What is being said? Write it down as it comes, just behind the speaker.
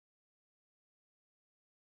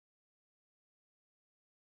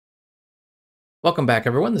Welcome back,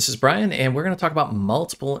 everyone. This is Brian, and we're going to talk about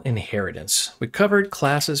multiple inheritance. We've covered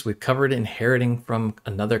classes, we've covered inheriting from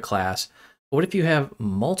another class. But what if you have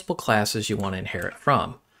multiple classes you want to inherit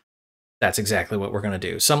from? That's exactly what we're going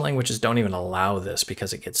to do. Some languages don't even allow this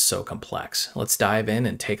because it gets so complex. Let's dive in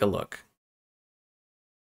and take a look.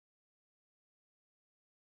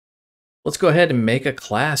 Let's go ahead and make a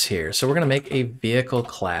class here. So we're going to make a vehicle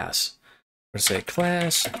class. We're going to say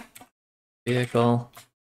class, vehicle.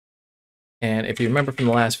 And if you remember from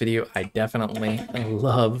the last video, I definitely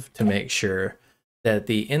love to make sure that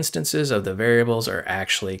the instances of the variables are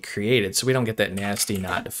actually created so we don't get that nasty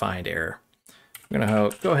not defined error. I'm going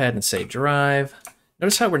to go ahead and say drive.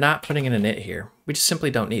 Notice how we're not putting in an it here. We just simply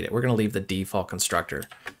don't need it. We're going to leave the default constructor.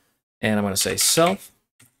 And I'm going to say self,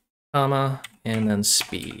 comma, and then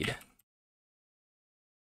speed.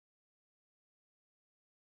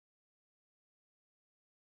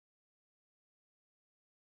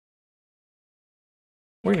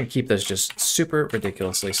 We're going to keep this just super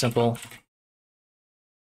ridiculously simple.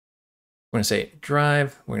 We're going to say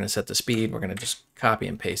drive. We're going to set the speed. We're going to just copy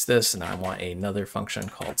and paste this. And I want another function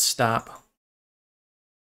called stop.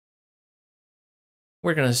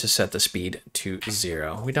 We're going to just set the speed to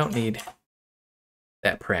 0. We don't need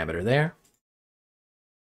that parameter there.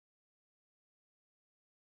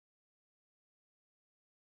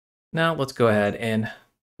 Now let's go ahead and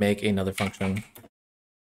make another function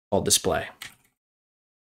called display.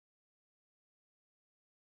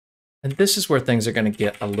 And this is where things are going to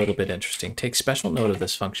get a little bit interesting. Take special note of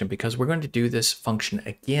this function because we're going to do this function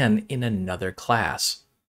again in another class.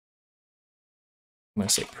 I'm going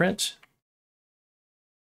to say print.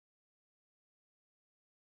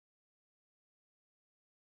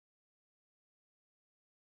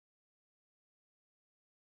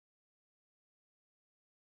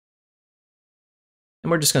 And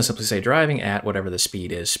we're just going to simply say driving at whatever the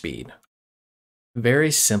speed is, speed. Very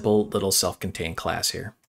simple little self-contained class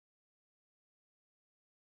here.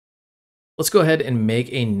 Let's go ahead and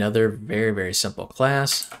make another very simple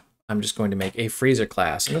class. I'm just going to make a freezer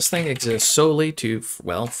class. And this thing exists solely to,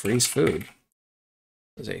 well, freeze food.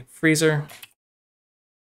 There's a freezer.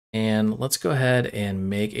 And let's go ahead and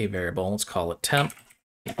make a variable. Let's call it temp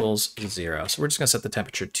equals 0. So we're just going to set the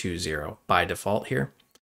temperature to 0 by default here.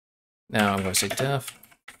 Now I'm going to say def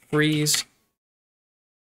freeze.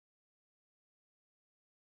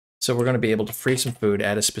 So we're going to be able to freeze some food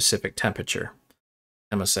at a specific temperature.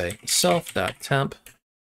 I'm going to say self.temp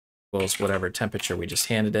equals whatever temperature we just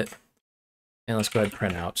handed it. And let's go ahead and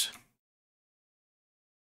print out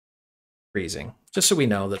freezing, just so we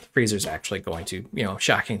know that the freezer is actually going to,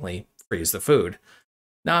 shockingly freeze the food.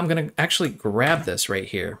 Now I'm going to actually grab this right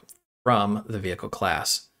here from the vehicle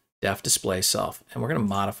class, def display self, and we're going to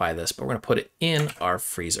modify this, but we're going to put it in our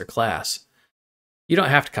freezer class. You don't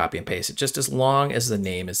have to copy and paste it, just as long as the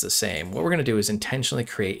name is the same. What we're going to do is intentionally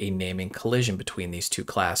create a naming collision between these two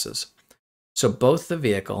classes. So both the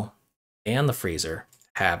vehicle and the freezer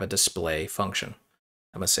have a display function.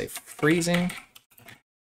 I'm going to say freezing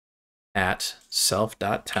at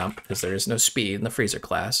self.temp, because there is no speed in the freezer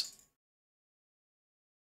class.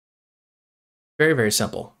 Very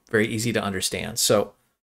simple, very easy to understand. So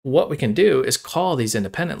what we can do is call these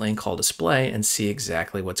independently and call display and see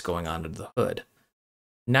exactly what's going on under the hood.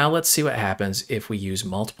 Now let's see what happens if we use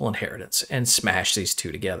multiple inheritance and smash these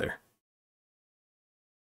two together.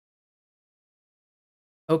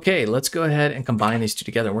 Okay, let's go ahead and combine these two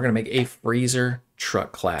together. We're going to make a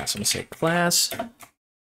FreezerTruck class. I'm going to say class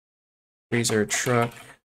FreezerTruck,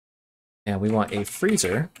 and we want a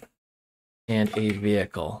freezer and a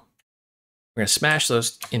vehicle. We're going to smash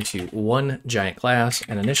those into one giant class,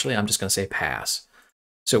 and initially I'm just going to say pass.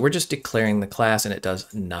 So we're just declaring the class and it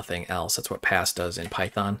does nothing else. That's what pass does in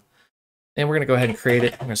Python. And we're going to go ahead and create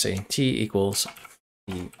it. I'm going to say t equals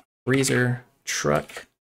the FreezerTruck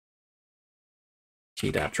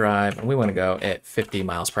t.drive, and we want to go at 50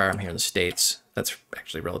 miles per hour. I'm here in the States. That's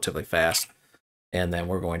actually relatively fast. And then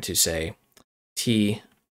we're going to say t.freeze.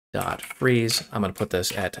 I'm going to put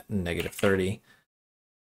this at -30.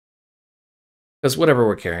 Because whatever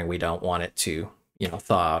we're carrying, we don't want it to,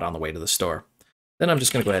 thaw out on the way to the store. Then I'm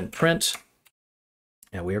just going to go ahead and print,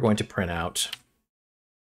 and we are going to print out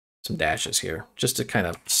some dashes here, just to kind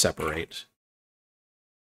of separate.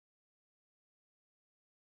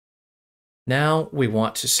 Now we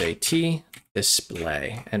want to say t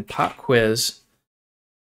display, and pop quiz.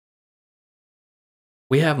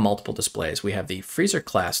 We have multiple displays. We have the freezer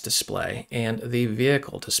class display and the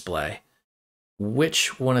vehicle display.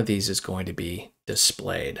 Which one of these is going to be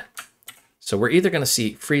displayed? So we're either going to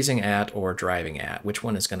see freezing at or driving at. Which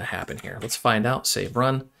one is going to happen here? Let's find out. Save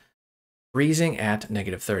run. Freezing at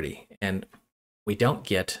 -30. And we don't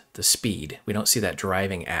get the speed. We don't see that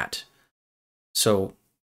driving at. So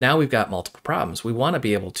now we've got multiple problems. We want to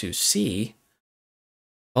be able to see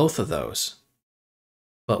both of those.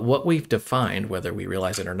 But what we've defined, whether we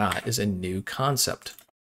realize it or not, is a new concept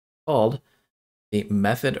called the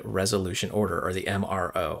method resolution order, or the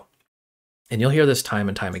MRO. And you'll hear this time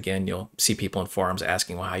and time again. You'll see people in forums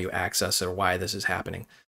asking, well, how you access it or why this is happening.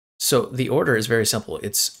 So the order is very simple.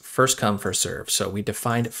 It's first come, first serve. So we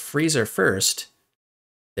defined freezer first,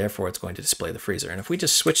 therefore it's going to display the freezer. And if we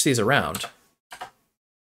just switch these around,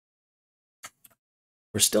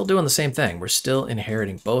 we're still doing the same thing. We're still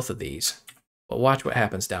inheriting both of these. But watch what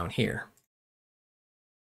happens down here.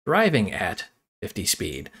 Driving at 50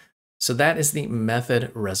 speed. So that is the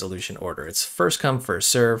method resolution order. It's first come, first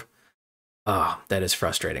serve. Ah, that is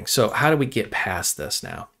frustrating. So how do we get past this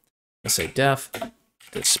now? Let's say def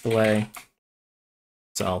display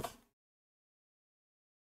self.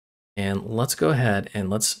 And let's go ahead and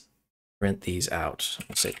let's print these out.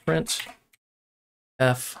 Let's say print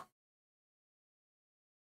f.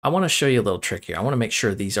 I want to show you a little trick here. I want to make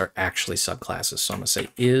sure these are actually subclasses. So I'm going to say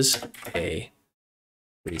is a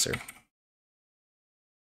freezer.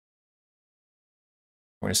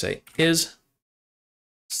 We're going to say is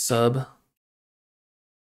subclass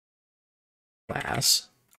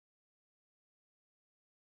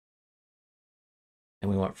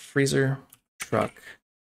and we want FreezerTruck.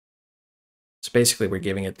 So basically we're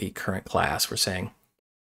giving it the current class. We're saying,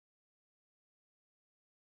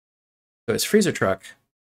 so it's FreezerTruck,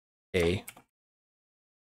 a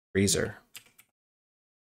freezer.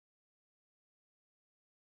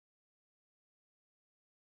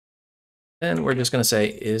 Then we're just going to say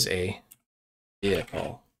is a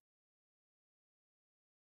vehicle.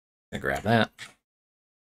 I'm going to grab that.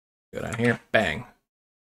 Go down here, bang.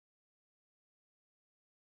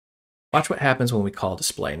 Watch what happens when we call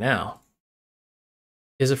display now.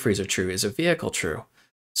 Is a freezer true? Is a vehicle true?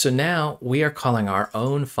 So now we are calling our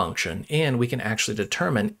own function, and we can actually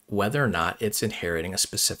determine whether or not it's inheriting a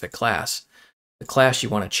specific class. The class you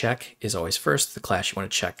want to check is always first. The class you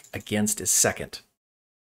want to check against is second.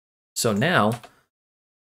 So now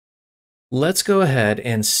let's go ahead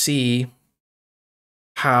and see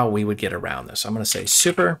how we would get around this. I'm going to say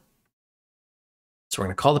super. So we're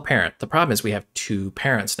going to call the parent. The problem is we have two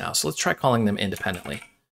parents now. So let's try calling them independently.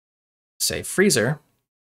 Say freezer,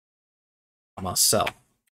 self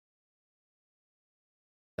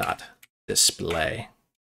dot display.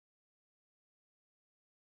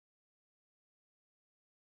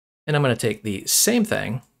 And I'm going to take the same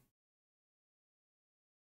thing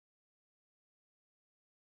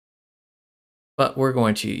but we're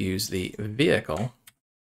going to use the vehicle.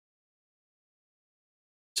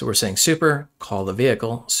 So we're saying super, call the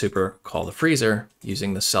vehicle, super, call the freezer,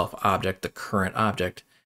 using the self object, the current object,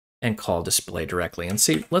 and call display directly. And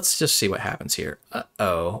see, let's just see what happens here.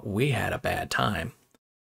 Uh-oh, we had a bad time.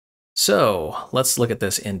 So let's look at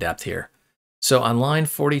this in depth here. So on line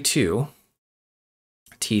 42,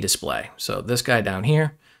 T display. So this guy down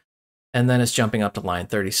here, and then it's jumping up to line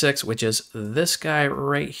 36, which is this guy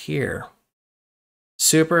right here.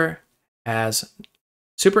 Super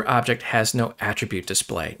object has no attribute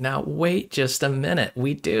display. Now wait just a minute,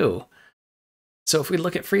 we do. So if we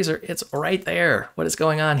look at freezer, it's right there. What is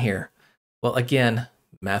going on here? Well, again,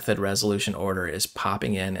 method resolution order is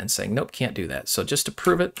popping in and saying, nope, can't do that. So just to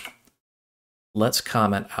prove it, let's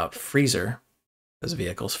comment out freezer as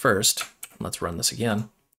vehicles first. Let's run this again.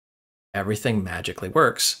 Everything magically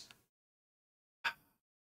works.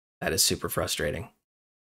 That is super frustrating.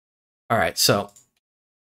 All right, so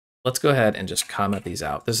let's go ahead and just comment these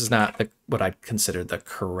out. This is not what I'd consider the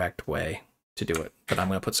correct way to do it, but I'm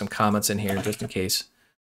going to put some comments in here just in case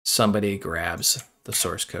somebody grabs the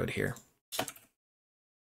source code here.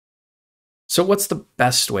 So what's the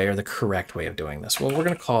best way or the correct way of doing this? Well, we're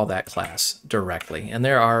going to call that class directly, and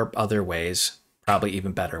there are other ways, probably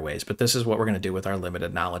even better ways, but this is what we're going to do with our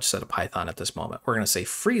limited knowledge set of Python at this moment. We're going to say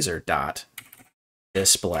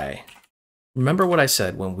freezer.display. Remember what I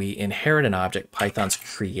said, when we inherit an object, Python's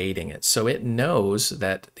creating it. So it knows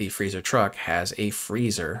that the FreezerTruck has a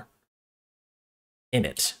freezer in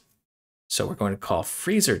it. So we're going to call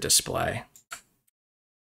freezer display.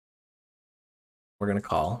 We're going to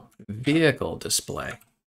call vehicle display.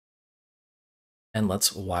 And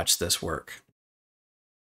let's watch this work.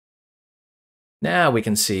 Now we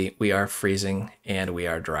can see we are freezing and we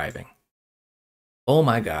are driving. Oh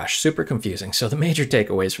my gosh, super confusing. So the major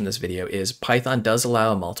takeaways from this video is Python does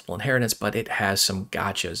allow multiple inheritance, but it has some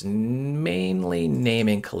gotchas, mainly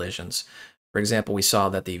naming collisions. For example, we saw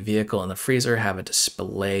that the vehicle and the freezer have a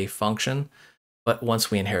display function, But once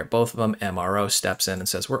we inherit both of them, MRO steps in and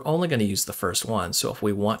says we're only going to use the first one. So if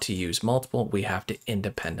we want to use multiple, we have to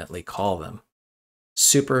independently call them.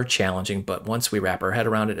 Super challenging, but once we wrap our head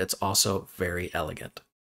around it, it's also very elegant.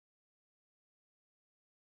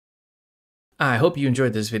 I hope you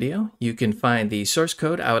enjoyed this video. You can find the source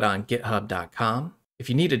code out on github.com. If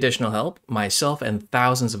you need additional help, myself and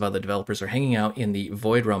thousands of other developers are hanging out in the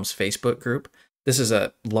Void Realms Facebook group. This is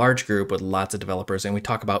a large group with lots of developers, and we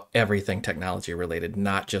talk about everything technology related,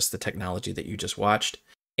 not just the technology that you just watched.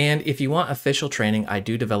 And if you want official training, I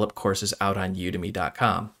do develop courses out on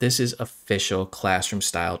udemy.com. This is official classroom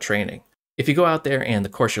style training. If you go out there and the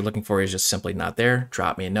course you're looking for is just simply not there,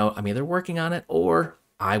 drop me a note. I'm either working on it or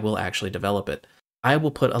I will actually develop it. I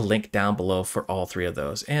will put a link down below for all three of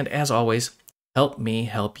those. And as always, help me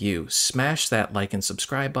help you. Smash that like and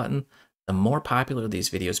subscribe button. The more popular these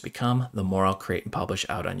videos become, the more I'll create and publish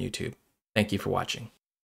out on YouTube. Thank you for watching.